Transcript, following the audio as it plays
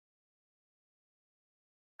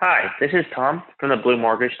Hi, this is Tom from the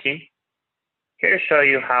BluMortgage team, here to show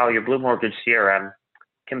you how your BluMortgage CRM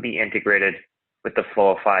can be integrated with the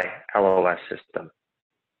Floify LOS system.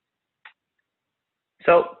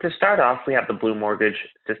 So to start off, we have the BluMortgage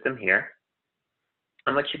system here.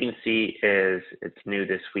 And what you can see is it's new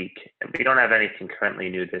this week. And we don't have anything currently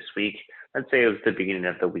new this week. Let's say it was the beginning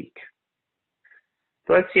of the week.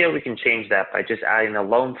 So let's see how we can change that by just adding a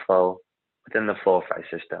loan flow within the Floify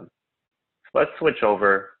system. So let's switch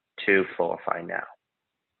over to Floify now.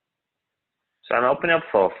 So I'm opening up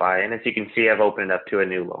Floify, and as you can see, I've opened it up to a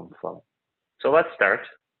new loan flow. So let's start.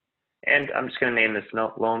 And I'm just going to name this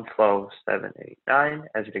loan flow 789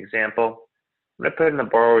 as an example. I'm going to put in the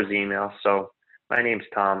borrower's email. So my name's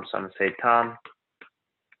Tom, so I'm going to say Tom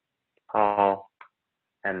Hall,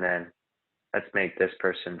 and then let's make this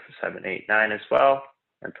person for 789 as well,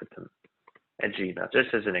 and put them at Gmail,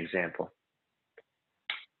 just as an example.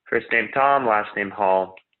 First name Tom, last name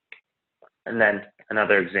Hall, and then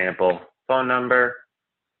another example, phone number,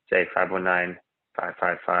 say 519-555-4365.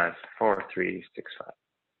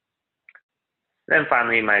 Then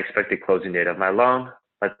finally, my expected closing date of my loan.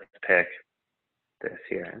 Let's pick this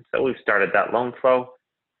here. And so we've started that loan flow.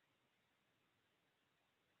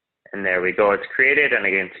 And there we go, it's created, and I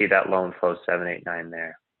can see that loan flow 789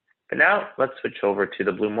 there. But now let's switch over to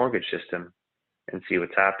the BluMortgage system and see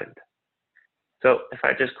what's happened. So if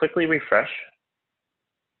I just quickly refresh,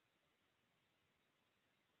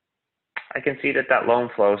 I can see that that loan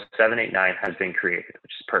flow 789 has been created,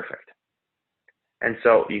 which is perfect. And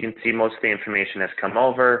so you can see most of the information has come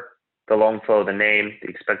over, the loan flow, the name, the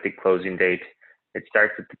expected closing date. It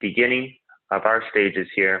starts at the beginning of our stages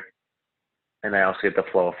here. And I also get the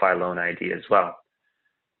Floify loan ID as well.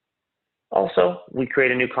 Also, we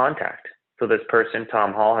create a new contact. So this person,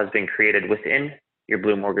 Tom Hall, has been created within your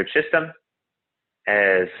BluMortgage system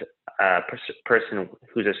as a person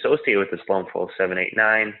who's associated with this loan flow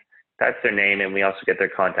 789. That's their name, and we also get their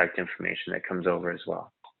contact information that comes over as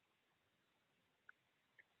well.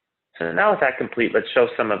 So now with that complete, let's show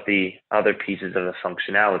some of the other pieces of the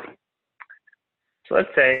functionality. So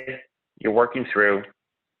let's say you're working through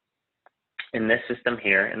in this system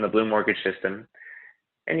here, in the BluMortgage system,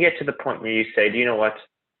 and you get to the point where you say, do you know what?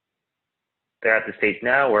 They're at the stage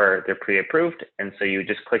now where they're pre-approved, and so you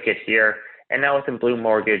just click it here, and now within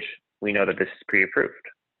BluMortgage, we know that this is pre-approved.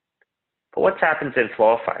 But what happens in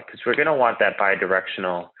Floify? Because we're going to want that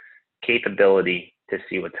bi-directional capability to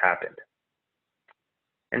see what's happened.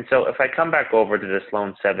 And so if I come back over to this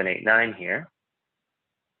loan 789 here,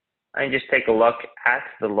 I can just take a look at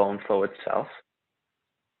the loan flow itself.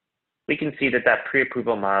 We can see that that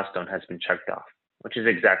pre-approval milestone has been checked off, which is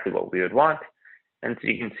exactly what we would want. And so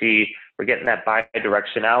you can see we're getting that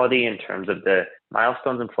bi-directionality in terms of the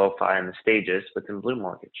milestones in Floify and the stages within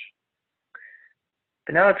BluMortgage.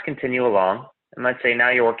 But now let's continue along. And let's say now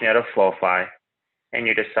you're working out of Floify and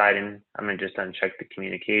you're deciding, I'm going to just uncheck the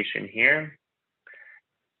communication here.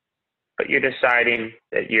 But you're deciding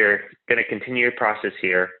that you're going to continue your process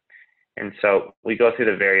here. And so we go through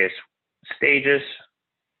the various stages.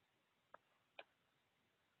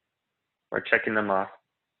 We're checking them off.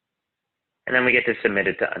 And then we get to submit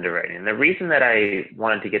it to underwriting. And the reason that I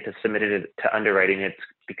wanted to get to submit it to underwriting, it's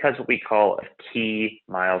because what we call a key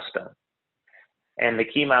milestone. And the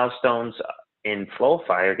key milestones in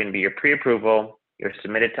Floify are going to be your pre-approval, your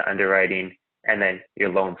submitted to underwriting, and then your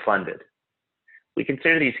loan funded. We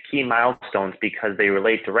consider these key milestones because they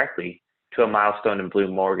relate directly to a milestone in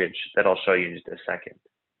BluMortgage that I'll show you in just a second.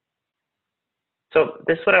 So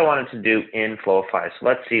this is what I wanted to do in Floify. So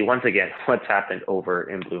let's see, once again, what's happened over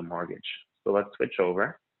in BluMortgage. So let's switch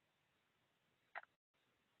over.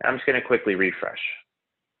 I'm just going to quickly refresh.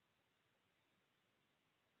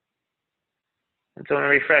 And so when I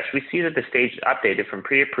refresh, we see that the stage is updated from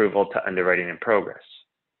pre-approval to underwriting in progress.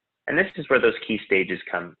 And this is where those key stages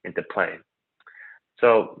come into play.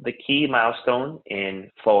 So the key milestone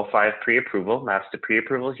in Floify pre-approval maps to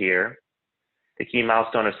pre-approval here. The key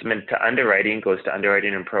milestone of submitted to underwriting goes to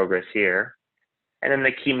underwriting in progress here. And then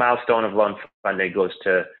the key milestone of loan funding goes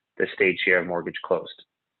to the stage here of mortgage closed.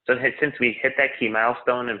 So since we hit that key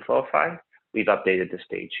milestone in Floify, we've updated the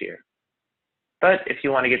stage here. But if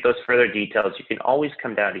you want to get those further details, you can always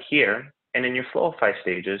come down to here, and in your Floify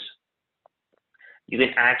stages, you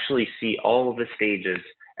can actually see all of the stages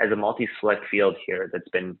as a multi-select field here that's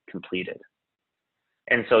been completed.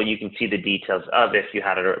 And so you can see the details of if you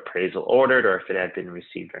had an appraisal ordered or if it had been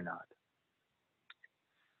received or not.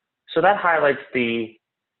 So that highlights the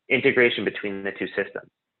integration between the two systems.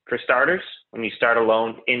 For starters, when you start a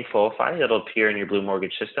loan in Floify, it'll appear in your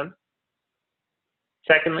BluMortgage system.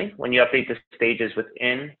 Secondly, when you update the stages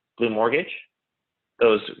within BluMortgage,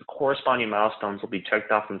 those corresponding milestones will be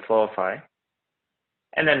checked off in Floify,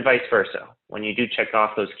 and then vice versa. When you do check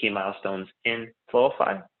off those key milestones in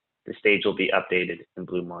Floify, the stage will be updated in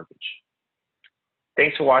BluMortgage.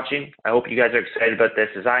 Thanks for watching. I hope you guys are excited about this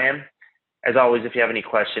as I am. As always, if you have any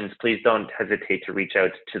questions, please don't hesitate to reach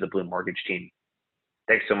out to the BluMortgage team.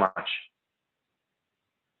 Thanks so much.